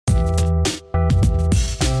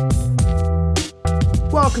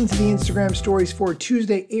Welcome to the Instagram stories for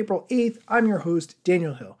Tuesday, April 8th. I'm your host,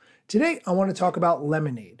 Daniel Hill. Today, I want to talk about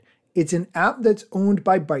Lemon8. It's an app that's owned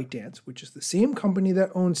by ByteDance, which is the same company that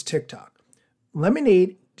owns TikTok.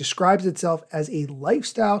 Lemon8 describes itself as a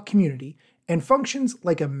lifestyle community and functions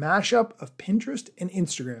like a mashup of Pinterest and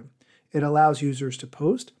Instagram. It allows users to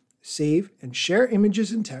post, save, and share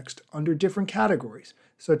images and text under different categories,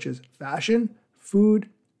 such as fashion, food,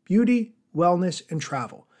 beauty, wellness, and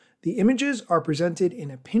travel. The images are presented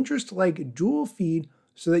in a Pinterest-like dual feed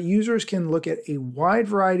so that users can look at a wide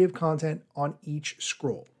variety of content on each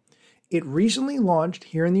scroll. It recently launched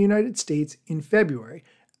here in the United States in February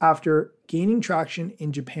after gaining traction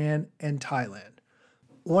in Japan and Thailand.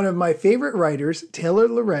 One of my favorite writers, Taylor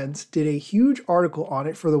Lorenz, did a huge article on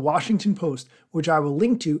it for the Washington Post, which I will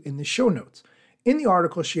link to in the show notes. In the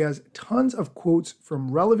article, she has tons of quotes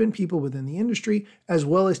from relevant people within the industry, as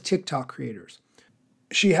well as TikTok creators.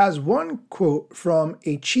 She has one quote from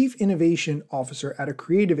a chief innovation officer at a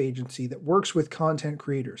creative agency that works with content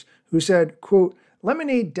creators, who said, quote,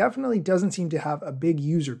 Lemon8 definitely doesn't seem to have a big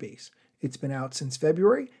user base. It's been out since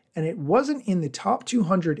February, and it wasn't in the top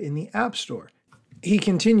 200 in the App Store. He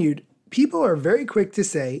continued, people are very quick to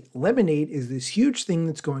say Lemon8 is this huge thing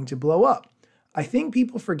that's going to blow up. I think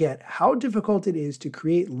people forget how difficult it is to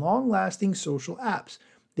create long-lasting social apps.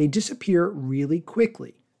 They disappear really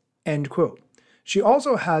quickly. End quote. She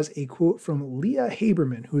also has a quote from Leah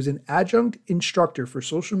Haberman, who is an adjunct instructor for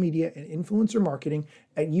social media and influencer marketing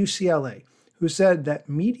at UCLA, who said that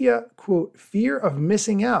media, quote, fear of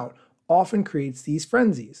missing out often creates these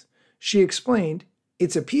frenzies. She explained,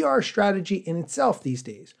 it's a PR strategy in itself these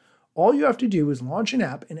days. All you have to do is launch an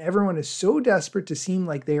app and everyone is so desperate to seem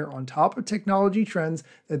like they are on top of technology trends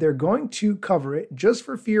that they're going to cover it just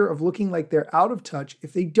for fear of looking like they're out of touch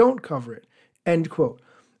if they don't cover it, end quote.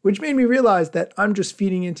 Which made me realize that I'm just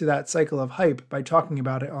feeding into that cycle of hype by talking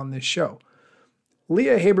about it on this show.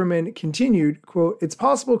 Leah Haberman continued, quote, it's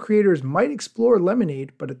possible creators might explore Lemon8,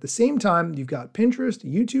 but at the same time, you've got Pinterest,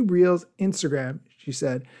 YouTube Reels, Instagram, she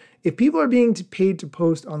said. If people are being paid to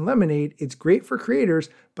post on Lemon8, it's great for creators,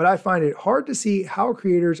 but I find it hard to see how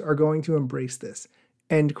creators are going to embrace this,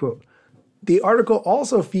 end quote. The article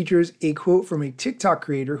also features a quote from a TikTok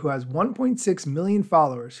creator who has 1.6 million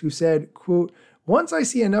followers who said, quote, once I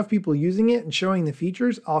see enough people using it and showing the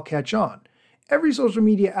features, I'll catch on. Every social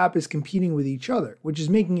media app is competing with each other, which is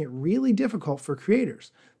making it really difficult for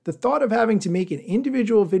creators. The thought of having to make an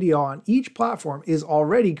individual video on each platform is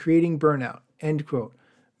already creating burnout, end quote.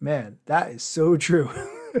 Man, that is so true.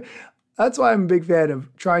 That's why I'm a big fan of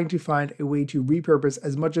trying to find a way to repurpose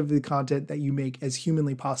as much of the content that you make as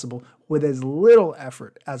humanly possible with as little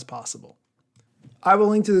effort as possible. I will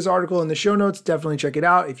link to this article in the show notes. Definitely check it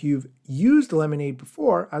out. If you've used Lemon8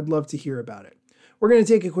 before, I'd love to hear about it. We're going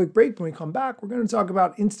to take a quick break. When we come back, we're going to talk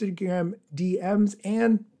about Instagram DMs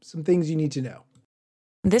and some things you need to know.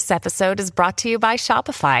 This episode is brought to you by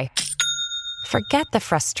Shopify. Forget the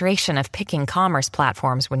frustration of picking commerce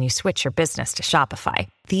platforms when you switch your business to Shopify,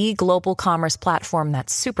 the global commerce platform that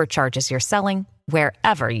supercharges your selling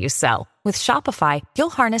wherever you sell. With Shopify,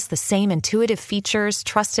 you'll harness the same intuitive features,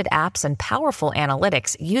 trusted apps, and powerful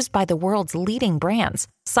analytics used by the world's leading brands.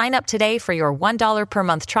 Sign up today for your $1 per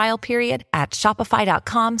month trial period at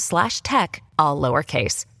shopify.com/tech, all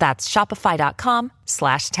lowercase. That's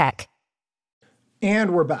shopify.com/tech.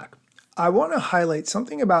 And we're back. I want to highlight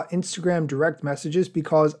something about Instagram direct messages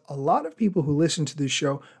because a lot of people who listen to this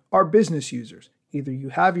show are business users. Either you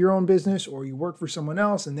have your own business or you work for someone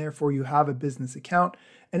else and therefore you have a business account.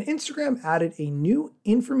 And Instagram added a new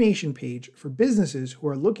information page for businesses who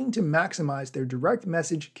are looking to maximize their direct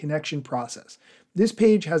message connection process. This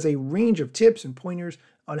page has a range of tips and pointers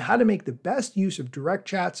on how to make the best use of direct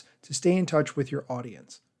chats to stay in touch with your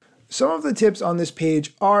audience. Some of the tips on this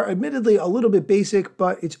page are admittedly a little bit basic,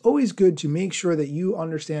 but it's always good to make sure that you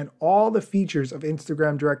understand all the features of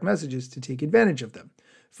Instagram direct messages to take advantage of them.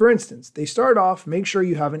 For instance, they start off, make sure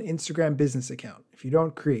you have an Instagram business account if you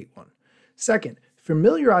don't create one. Second,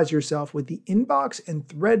 familiarize yourself with the inbox and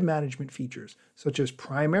thread management features, such as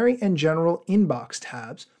primary and general inbox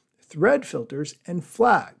tabs, thread filters, and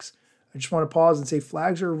flags. I just want to pause and say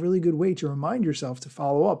flags are a really good way to remind yourself to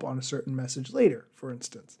follow up on a certain message later, for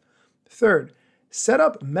instance. Third, set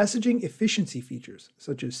up messaging efficiency features,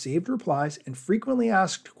 such as saved replies and frequently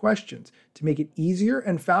asked questions to make it easier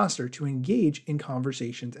and faster to engage in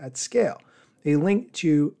conversations at scale. They link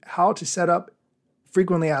to how to set up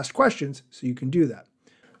frequently asked questions so you can do that.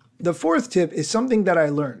 The fourth tip is something that I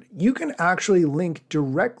learned. You can actually link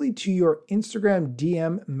directly to your Instagram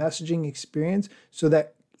DM messaging experience so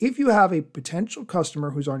that if you have a potential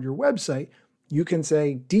customer who's on your website, you can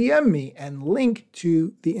say DM me and link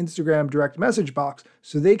to the Instagram direct message box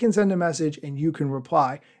so they can send a message and you can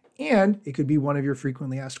reply. And it could be one of your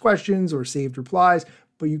frequently asked questions or saved replies,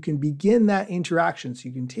 but you can begin that interaction so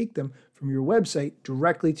you can take them from your website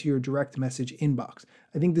directly to your direct message inbox.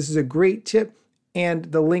 I think this is a great tip, and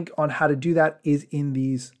the link on how to do that is in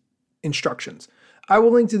these instructions. I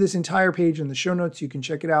will link to this entire page in the show notes. You can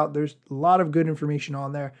check it out. There's a lot of good information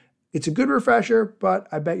on there. It's a good refresher, but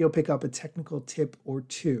I bet you'll pick up a technical tip or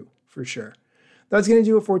two for sure. That's going to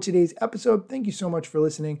do it for today's episode. Thank you so much for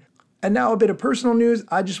listening. And now a bit of personal news.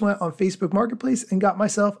 I just went on Facebook Marketplace and got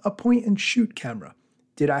myself a point and shoot camera.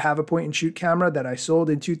 Did I have a point and shoot camera that I sold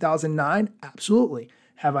in 2009? Absolutely.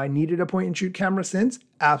 Have I needed a point and shoot camera since?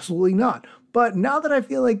 Absolutely not. But now that I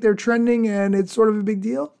feel like they're trending and it's sort of a big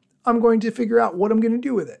deal, I'm going to figure out what I'm going to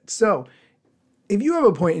do with it. So if you have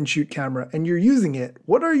a point and shoot camera and you're using it,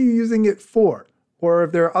 what are you using it for? Or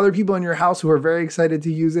if there are other people in your house who are very excited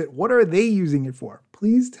to use it, what are they using it for?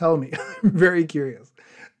 Please tell me. I'm very curious.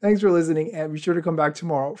 Thanks for listening, and be sure to come back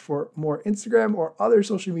tomorrow for more Instagram or other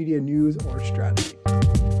social media news or strategy.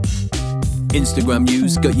 Instagram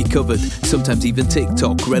news got you covered, sometimes even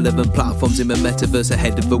TikTok. Relevant platforms in the metaverse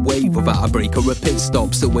ahead of the wave. Without a break or a pit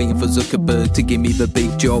stop, still waiting for Zuckerberg to give me the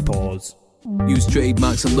big job. Pause. Use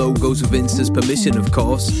trademarks and logos with Insta's permission, of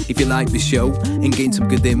course. If you like the show and gain some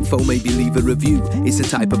good info, maybe leave a review. It's a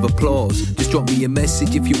type of applause. Just drop me a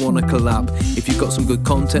message if you want to collab. If you've got some good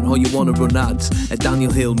content or you want to run ads, at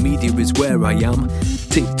Daniel Hill Media is where I am.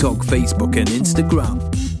 TikTok, Facebook and Instagram.